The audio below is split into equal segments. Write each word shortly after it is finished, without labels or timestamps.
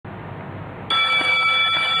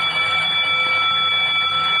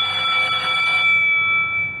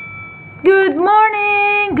Good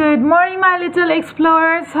morning, my little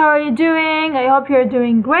explorers. How are you doing? I hope you're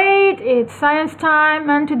doing great. It's science time,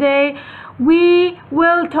 and today we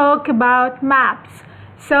will talk about maps.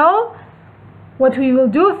 So, what we will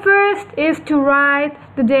do first is to write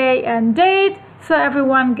the day and date. So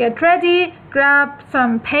everyone get ready, grab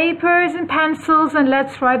some papers and pencils, and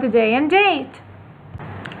let's write the day and date.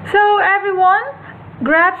 So everyone,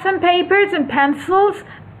 grab some papers and pencils,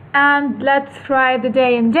 and let's write the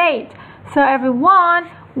day and date. So everyone,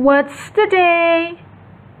 what's the day?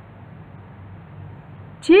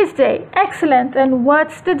 Tuesday. Excellent. And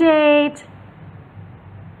what's the date?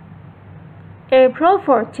 April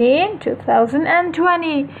 14,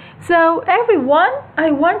 2020. So everyone,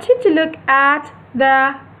 I want you to look at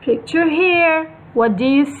the picture here. What do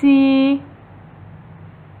you see?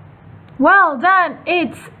 Well done.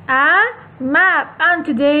 It's a map, and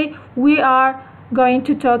today we are going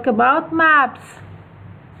to talk about maps.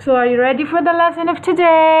 So are you ready for the lesson of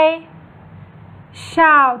today?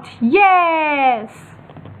 Shout yes!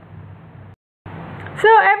 So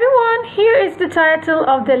everyone, here is the title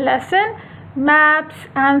of the lesson, Maps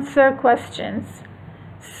Answer Questions.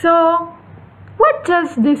 So what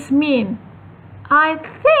does this mean? I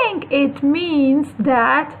think it means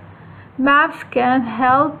that maps can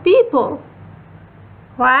help people,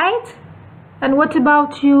 right? And what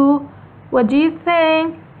about you? What do you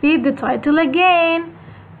think? Read the title again.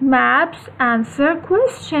 Maps answer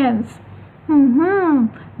questions.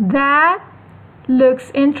 That looks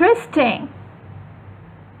interesting.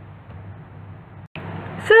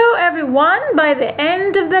 So everyone, by the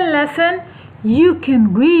end of the lesson, you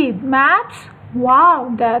can read maps.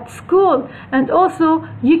 Wow, that's cool. And also,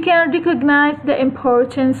 you can recognize the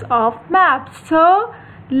importance of maps. So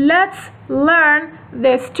let's learn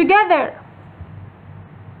this together.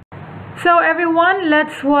 So everyone,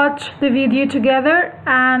 let's watch the video together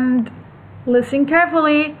and listen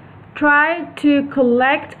carefully. Try to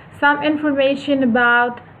collect some information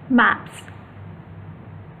about maps.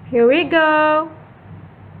 Here we go.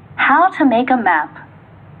 How to make a map.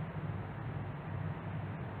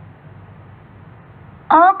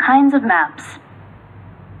 All kinds of maps.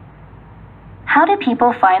 How do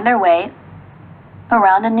people find their way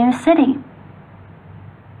around a new city?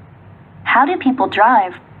 How do people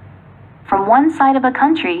drive from one side of a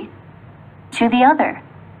country to the other?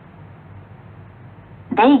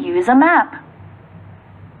 They use a map.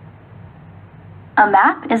 A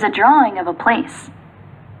map is a drawing of a place.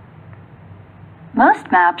 Most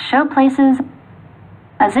maps show places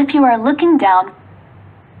as if you are looking down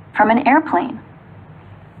from an airplane.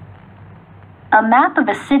 A map of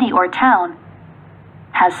a city or town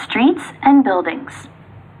has streets and buildings.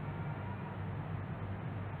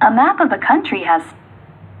 A map of a country has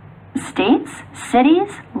states,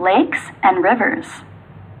 cities, lakes, and rivers.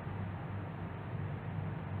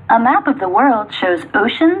 A map of the world shows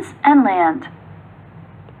oceans and land.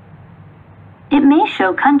 It may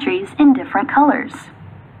show countries in different colors.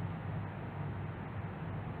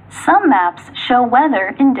 Some maps show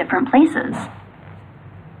weather in different places.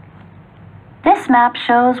 This map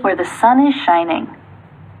shows where the sun is shining.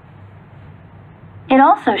 It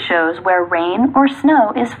also shows where rain or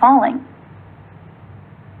snow is falling.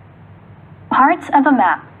 Parts of a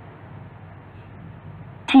map.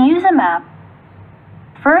 To use a map,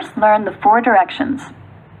 first learn the 4 directions.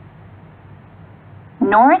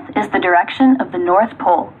 North is the direction of the North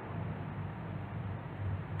Pole.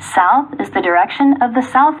 South is the direction of the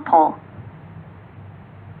South Pole.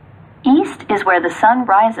 East is where the sun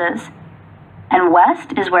rises, and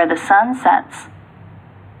west is where the sun sets.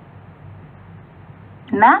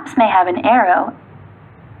 Maps may have an arrow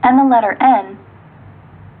and the letter N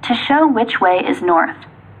to show which way is north.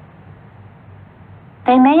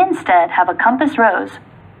 They may instead have a compass rose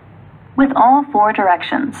with all 4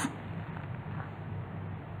 directions.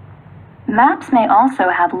 Maps may also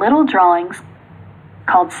have little drawings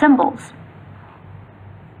called symbols.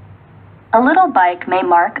 A little bike may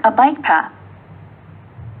mark a bike path.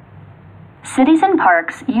 Cities and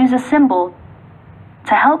parks use a symbol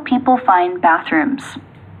to help people find bathrooms.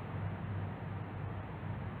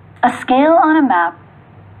 A scale on a map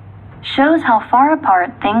shows how far apart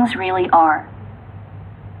things really are.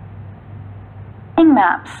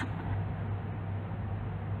 Maps.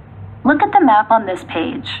 Look at the map on this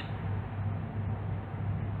page.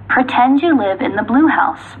 Pretend you live in the blue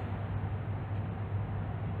house.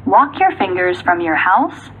 Walk your fingers from your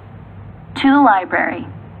house to the library.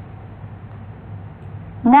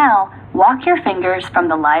 Now, walk your fingers from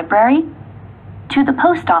the library to the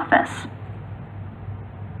post office.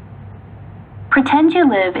 Pretend you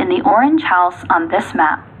live in the orange house on this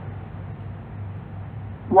map.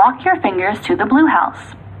 walk your fingers to the blue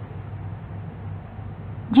house.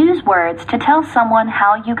 Use words to tell someone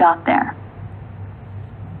how you got there.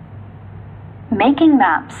 Making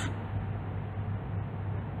maps.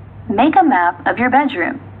 Make a map of your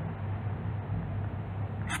bedroom.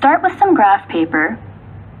 Start with some graph paper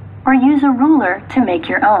or use a ruler to make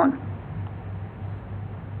your own.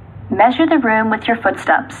 Measure the room with your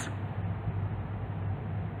footsteps.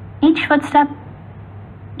 Each footstep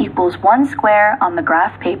equals 1 square on the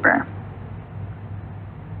graph paper.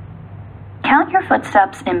 Count your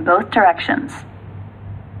footsteps in both directions.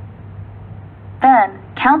 Then,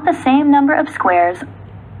 count the same number of squares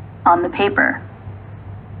on the paper.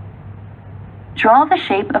 Draw the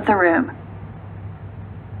shape of the room.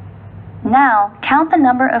 Now, count the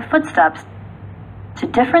number of footsteps to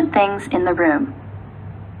different things in the room.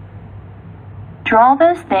 Draw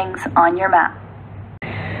those things on your map.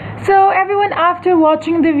 So everyone, after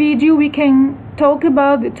watching the video, we can talk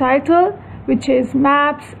about the title, which is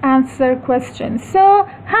Maps Answer Questions. So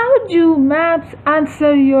how do maps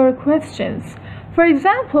answer your questions? For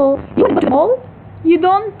example, you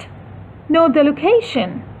don't know the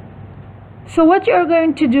location. So what you are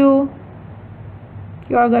going to do,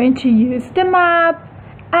 you are going to use the map,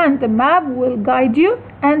 and the map will guide you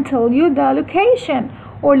and tell you the location,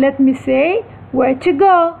 or let me say, where to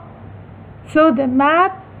go. So the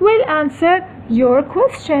map will answer your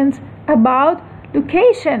questions about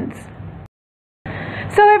locations.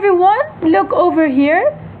 So everyone, look over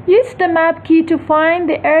here. Use the map key to find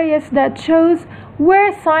the areas that shows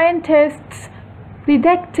where scientists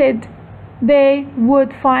predicted they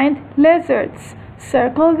would find lizards.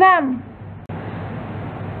 Circle them.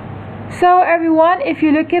 So everyone, if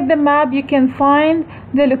you look at the map, you can find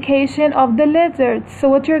the location of the lizards. So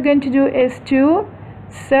what you're going to do is to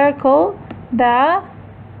circle the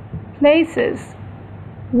places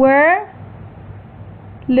where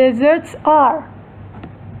lizards are.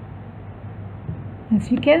 As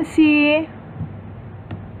you can see.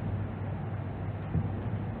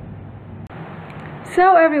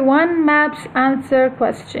 So everyone, maps answer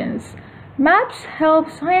questions. Maps help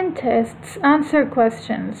scientists answer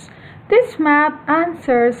questions. This map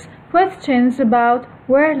answers questions about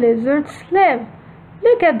where lizards live.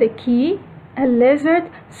 Look at the key. A lizard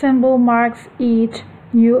symbol marks each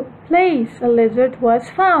new place a lizard was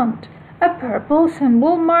found. A purple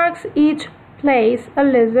symbol marks each place a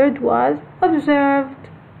lizard was observed.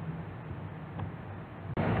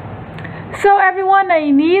 So everyone,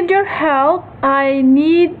 I need your help. I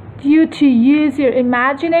need you to use your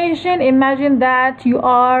imagination. Imagine that you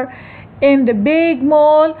are in the big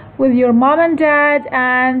mall with your mom and dad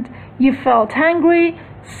and you felt hungry.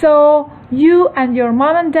 So you and your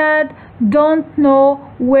mom and dad don't know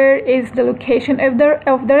where is the location of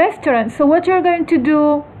the restaurant. So what you're going to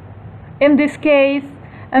do in this case,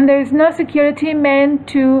 and there is no security man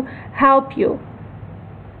to help you,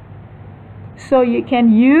 so you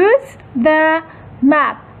can use the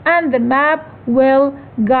map, and the map will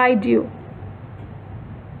guide you.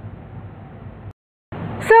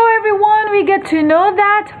 So everyone, we get to know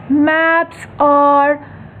that maps are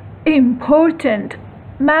important.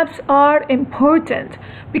 Maps are important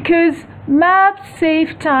because maps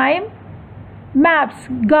save time, maps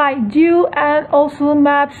guide you, and also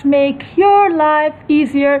maps make your life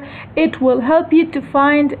easier. It will help you to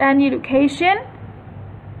find any location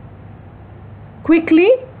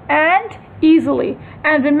quickly and easily.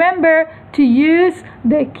 And remember to use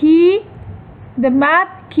the key, the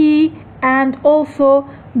map key, and also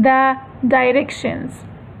the directions.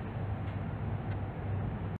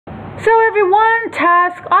 So everyone,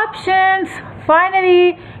 task options.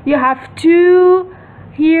 Finally, you have 2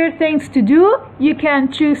 here things to do. You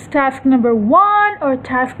can choose task number 1 or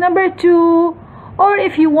task number 2, or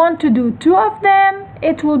if you want to do 2 of them,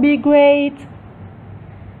 it will be great.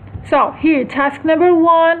 So here, task number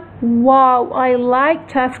 1. Wow, I like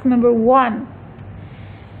task number 1.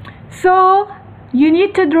 So you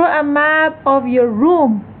need to draw a map of your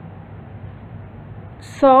room.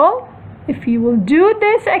 So if you will do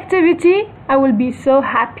this activity, I will be so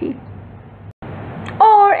happy.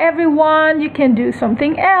 Or everyone, you can do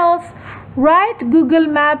something else. Write Google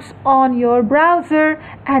Maps on your browser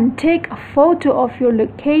and take a photo of your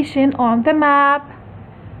location on the map.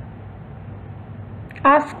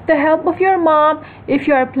 Ask the help of your mom if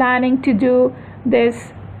you are planning to do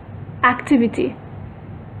this activity.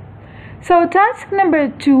 So task number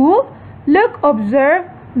 2, look, observe,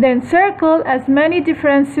 then circle as many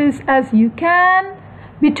differences as you can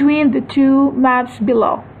between the 2 maps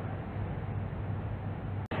below.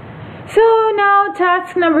 So now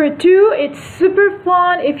task number 2, it's super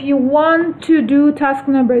fun. If you want to do task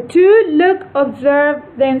number 2, look, observe,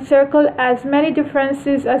 then circle as many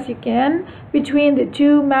differences as you can between the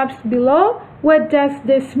two maps below. What does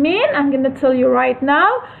this mean? I'm going to tell you right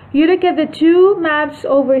now. You look at the two maps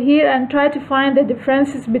over here and try to find the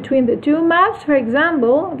differences between the two maps. For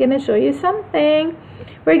example, I'm going to show you something.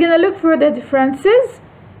 We're going to look for the differences.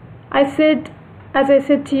 As I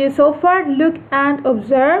said to you so far, look and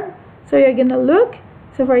observe. So you're gonna look.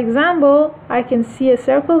 So for example, I can see a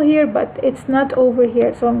circle here, but it's not over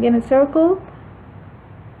here. So I'm gonna circle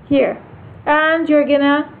here. And you're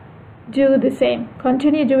gonna do the same.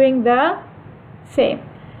 Continue doing the same.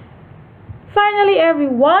 Finally,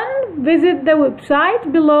 everyone, visit the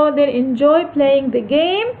website below, then enjoy playing the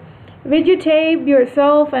game. Videotape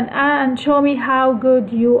yourself and show me how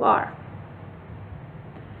good you are.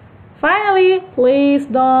 Finally, please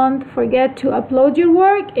don't forget to upload your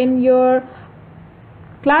work in your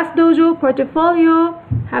Class Dojo portfolio.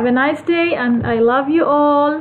 Have a nice day, and I love you all.